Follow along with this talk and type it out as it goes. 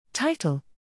Title: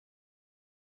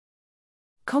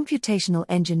 Computational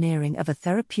engineering of a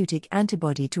therapeutic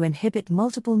antibody to inhibit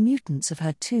multiple mutants of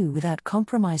HER2 without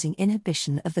compromising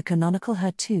inhibition of the canonical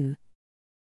HER2.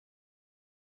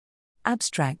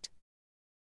 Abstract: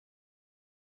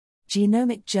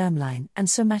 Genomic germline and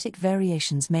somatic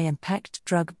variations may impact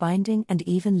drug binding and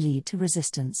even lead to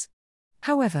resistance.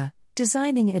 However,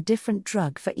 designing a different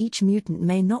drug for each mutant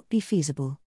may not be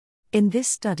feasible. In this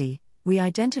study, we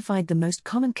identified the most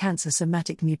common cancer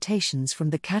somatic mutations from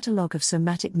the Catalogue of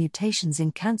Somatic Mutations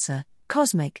in Cancer,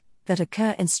 COSMIC, that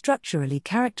occur in structurally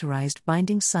characterized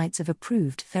binding sites of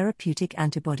approved therapeutic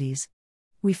antibodies.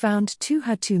 We found two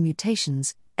HER2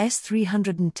 mutations,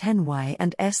 S310Y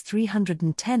and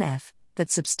S310F,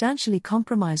 that substantially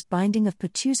compromise binding of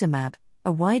pertuzumab,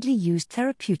 a widely used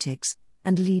therapeutics,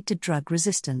 and lead to drug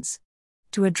resistance.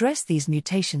 To address these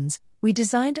mutations, we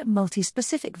designed a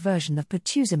multi-specific version of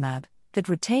pertuzumab that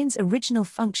retains original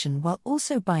function while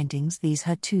also binding these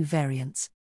HER2 variants.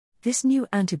 This new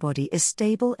antibody is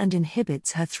stable and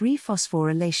inhibits HER3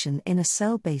 phosphorylation in a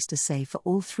cell-based assay for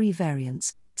all three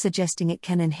variants, suggesting it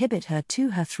can inhibit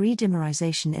HER2-HER3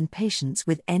 dimerization in patients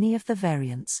with any of the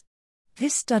variants.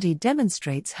 This study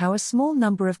demonstrates how a small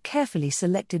number of carefully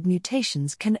selected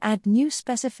mutations can add new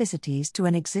specificities to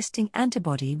an existing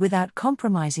antibody without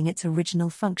compromising its original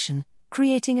function,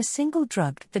 creating a single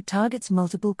drug that targets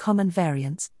multiple common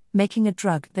variants, making a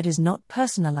drug that is not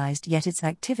personalized yet its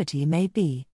activity may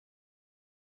be.